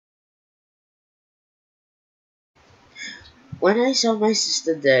When I saw my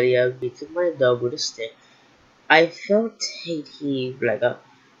sister Daria beating my dog with a stick, I felt hate heave like a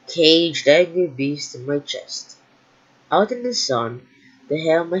caged angry beast in my chest. Out in the sun, the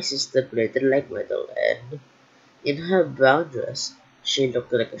hair of my sister glittered like metal, and in her brown dress, she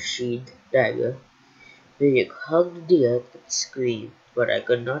looked like a sheathed dagger. We hugged the earth and screamed, but I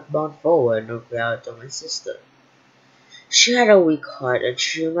could not bound forward nor cry out to my sister. She had a weak heart, and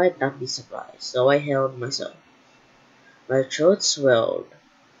she might not be surprised, so I held myself. My throat swelled,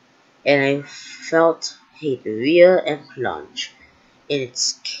 and I felt hate rear and plunge in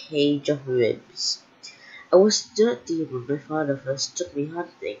its cage of ribs. I was 13 when my father first took me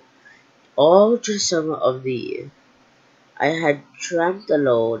hunting, all through the summer of the year. I had tramped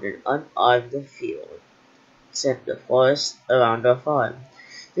alone and unarmed the field, set the forest around our farm.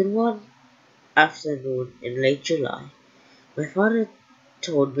 Then one afternoon in late July, my father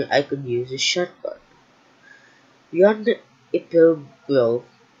told me I could use a shotgun. Beyond the Ipil Grove,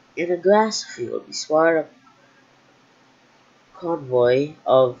 in a grass field, we spotted a convoy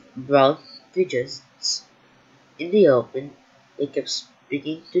of brown pigeons. In the open, they kept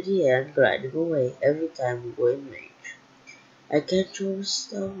speaking to the air and gliding away every time we were in range. I can't throw a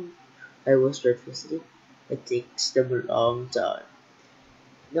stone, I whispered fussily. It takes them a long time.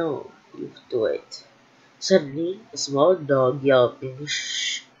 No, you do it. Suddenly, a small dog yelping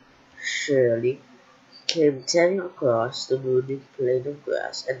shrilly came tearing across the brooding plain of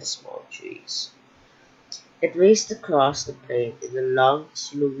grass and the small trees. It raced across the plain in the long,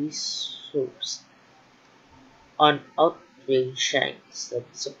 slowy swoops on outrange shanks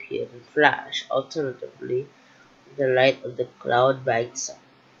that disappeared and flashed alternately in the light of the cloud-bagged sun.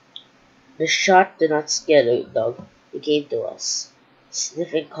 The shot did not scare the dog. He came to us.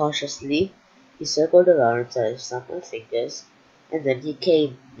 Sniffing cautiously, he circled around until he snapped my fingers, and then he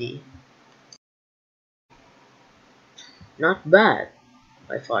came me. Not bad,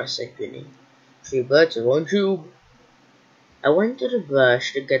 my father said, grinning. 3 birds in one tube. I went to the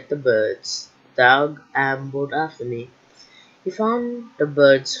brush to get the birds. The dog ambled after me. He found the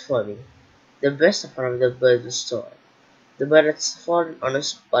birds for me. The best of one of the birds was torn. The bird had fallen on a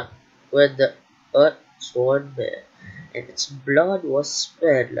spot where the earth sword bare, and its blood was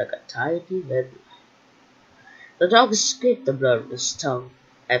spread like a tiny red line. The dog scraped the blood with his tongue.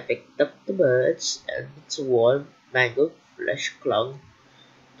 I picked up the birds, and its warm, mangled flesh clung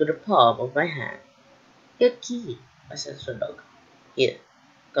to the palm of my hand. You're keen, I said to the dog. Here,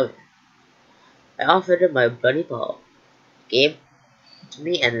 come here. I offered him my bloody paw. He came to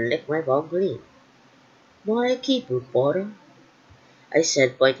me and licked my palm clean. My keeper, Porter, I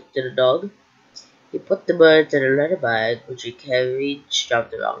said, pointing to the dog. He put the birds in a leather bag which he carried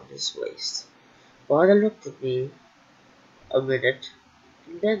strapped around his waist. Father looked at me a minute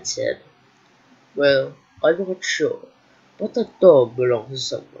and then said, well, I'm not sure, but that dog belongs to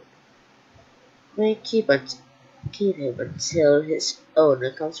someone. May keep him until his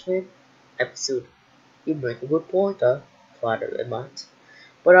owner comes for him. I pursued. You make a good point, Father remarked,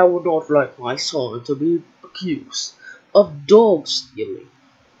 but I would not like my son to be accused of dog stealing.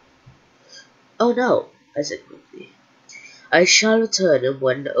 Oh no, I said quickly. I shall return him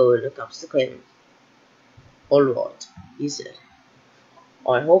when the owner comes to claim him. All right, he said.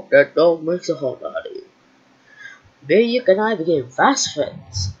 I hope that dog makes a hog out of you. Bayuk and I became fast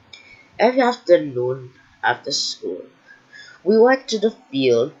friends. Every afternoon after school, we went to the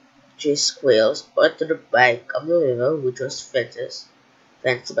field, chased squirrels, or to the bank of the river, which was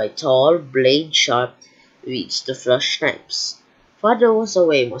fenced by tall, blade-sharp reeds to flush snipes. Father was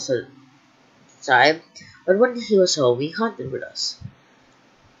away most of the time, but when he was home, he hunted with us.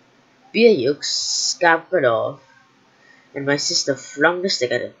 Bayuk scampered off, and my sister flung the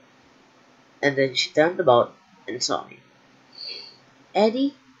stick at him, and then she turned about and saw me.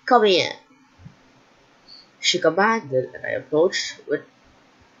 Eddie, come here, she commanded, and I approached with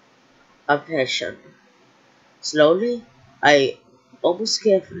apprehension. Slowly, almost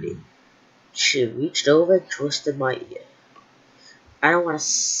carefully, she reached over and twisted my ear. I don't want to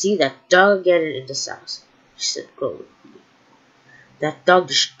see that dog again in this house, she said coldly. That dog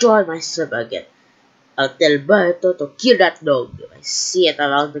destroyed my slipper again. I'll tell Berto to kill that dog if I see it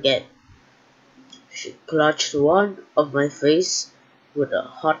around again. She clutched one of my face with a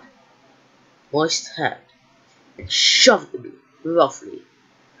hot, moist hand and shoved me roughly.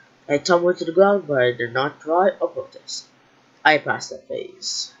 I tumbled to the ground, but I did not cry or protest. I passed that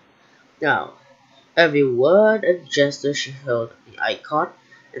phase. Now, every word and gesture she held me, I caught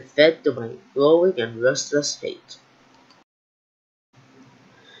and fed to my growing and restless hate.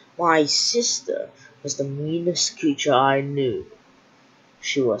 My sister was the meanest creature I knew.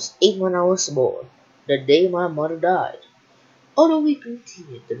 She was 8 when I was born, the day my mother died. Although we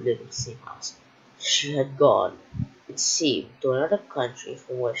continued to live in the same house, she had gone, it seemed, to another country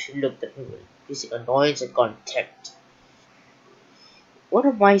from where she looked at me with increasing annoyance and contempt. One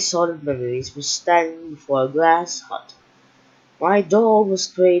of my solid memories was standing before a grass hut. My doll was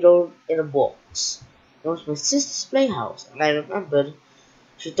cradled in a box. It was my sister's playhouse, and I remembered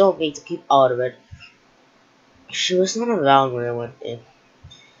she told me to keep out of it. She was not around when I went in.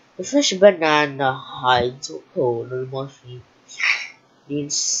 The fresh banana hides were cold and mushy. The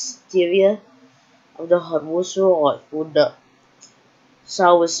exterior of the hut was raw with the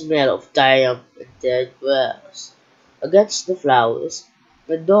sour smell of damp and dead grass. Against the flowers,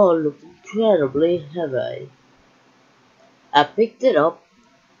 the doll looked incredibly heavy. I picked it up.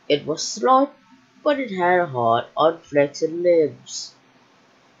 It was slight, but it had hard, unflexed limbs.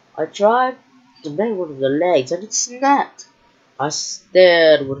 I tried to bend one of the legs, and it snapped. I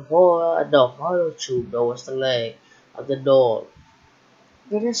stared with horror at the hollow tube that was the leg of the doll.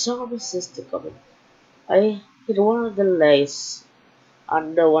 Then I saw my sister coming. I hid one of the legs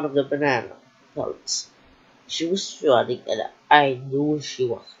under one of the banana pellets. She was running, and I knew she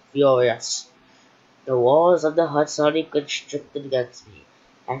was furious. The walls of the hut suddenly constricted against me.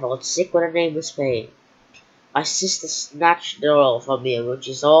 I felt sick with a nameless pain. My sister snatched the doll from me, and when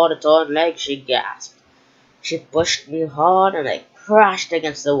she saw the torn leg, she gasped. She pushed me hard, and I crashed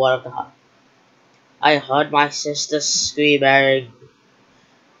against the wall of the hut. I heard my sister screaming.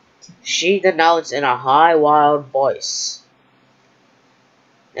 She announced in a high, wild voice,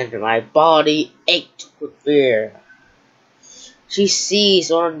 and my body ached with fear. She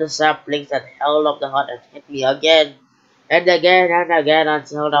seized one of the saplings that held up the hut and hit me again and again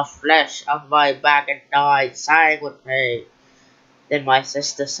until the flesh of my back and thighs sang with pain. Then my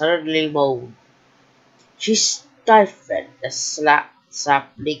sister suddenly moaned. She stifled the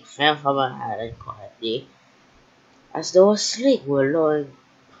sapling fell from her hand and quietly, as though a sling were lowering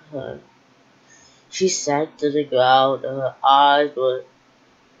her. She sank to the ground, her eyes were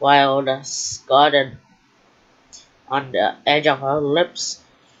wild as God, and on the edge of her lips,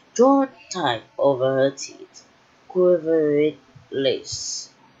 drawn tight over her teeth, quivering lace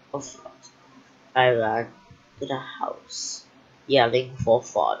of blood. I ran to the house, yelling for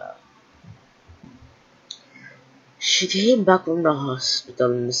father. She came back from the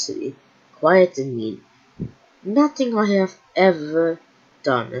hospital in the city, quiet and mean. Nothing I have ever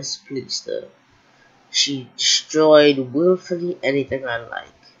done has pleased her. She destroyed willfully anything I like.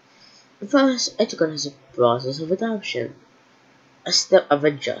 At first, I took it as a process of adoption, a step of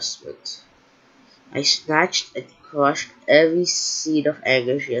adjustment. I snatched and crushed every seed of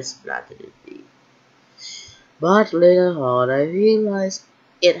anger she has planted in me. But later on, I realized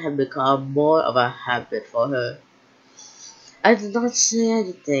it had become more of a habit for her. I did not say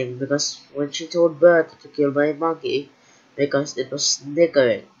anything because when she told Bertha to kill my monkey because it was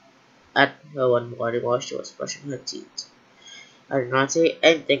snickering at her one morning while she was brushing her teeth. I did not say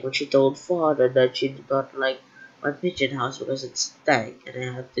anything when she told father that she did not like my pigeon house because it stank and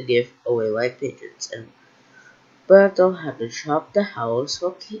I had to give away my pigeons, and Bertha had to chop the house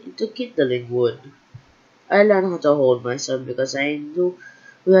into kindling wood. I learned how to hold myself because I knew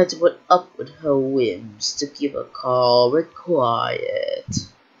we had to put up with her whims to keep her calm and quiet.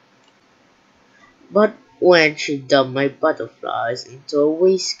 But when she dumped my butterflies into a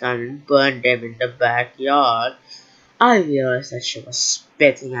waste can and burned them in the backyard, I realized that she was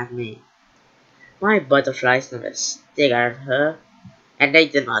spitting at me. My butterflies never stared at her, and they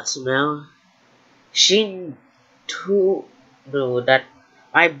did not smell. She too knew that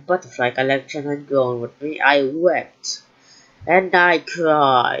my butterfly collection had grown with me. I wept, and I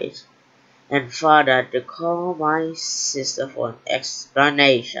cried, and father had to call my sister for an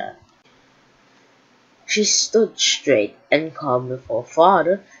explanation. She stood straight and calm before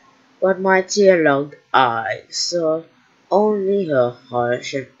father, but my tear-logged eyes saw only her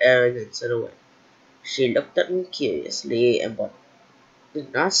harsh and arrogant silhouette. She looked at me curiously, but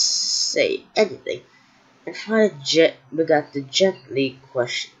did not say anything, and father began to gently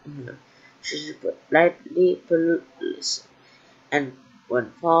question her. She politely listened, and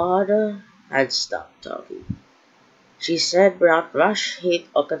when father had stopped talking, she said without rush, hate,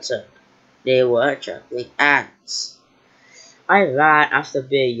 or concern, they were juggling ants. I ran after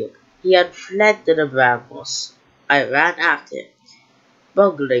Bayuk. He had fled to the brambles. I ran after him,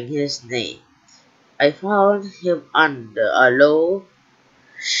 bugling his name. I found him under a low,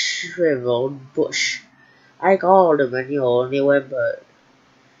 shriveled bush. I called him and he only whimpered.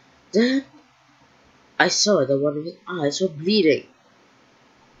 Then I saw that one of his eyes were bleeding.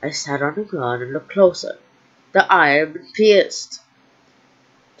 I sat on the ground and looked closer. The eye had been pierced.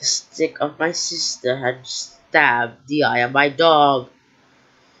 The stick of my sister had stabbed Diaz, my dog.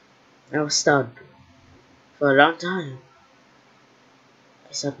 I was stunned. For a long time,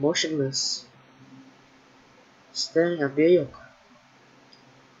 I sat motionless, staring at New York.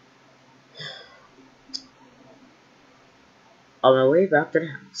 On my way back to the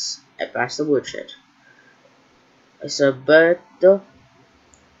house, I passed the woodshed. I saw a bird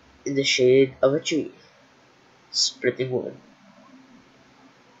in the shade of a tree, splitting wood.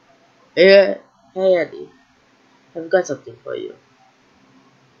 Hey Eddie, I've got something for you.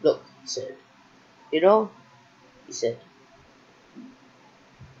 Look, he said. You know, he said,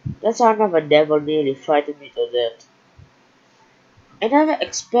 that sound of a devil nearly frightened me to death. I never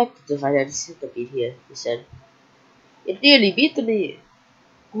expected to find any centipede here, he said. It nearly beat me.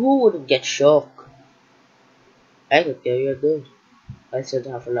 Who wouldn't get shocked? I could carry a bird, I said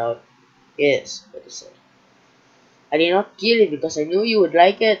half aloud. Yes, but he said. I did not kill it because I knew you would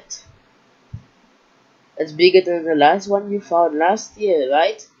like it. It's bigger than the last one you found last year,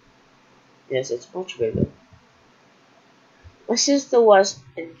 right? Yes, it's much bigger. My sister was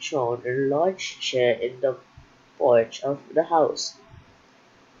enthroned in a large chair in the porch of the house.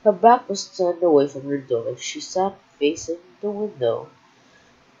 Her back was turned away from the door. She sat facing the window.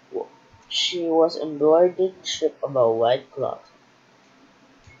 She was embroidered in a strip of a white cloth.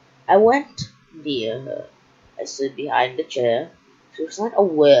 I went near her. I stood behind the chair. She was not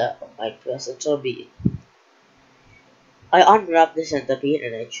aware of my presence or being. I unwrapped the centipede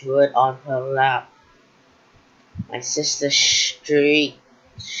and I threw it on her lap. My sister shrieked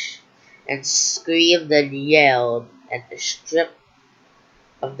and screamed and yelled, and the strip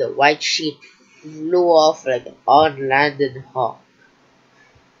of the white sheet flew off like an on-landed hawk.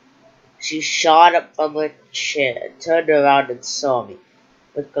 She shot up from her chair, turned around and saw me,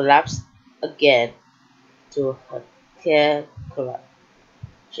 but collapsed again to her chair,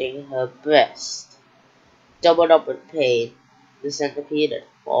 clutching her breast. Doubled up with pain, the centipede had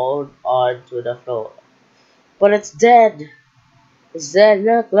fallen onto the floor. But it's dead! It's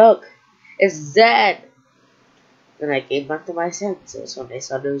dead! Look! It's dead! Then I came back to my senses when I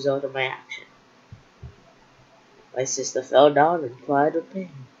saw the result of my action. My sister fell down and cried with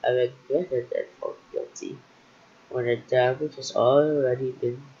pain. I regretted and felt guilty when the damage has already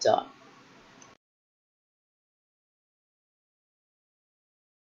been done.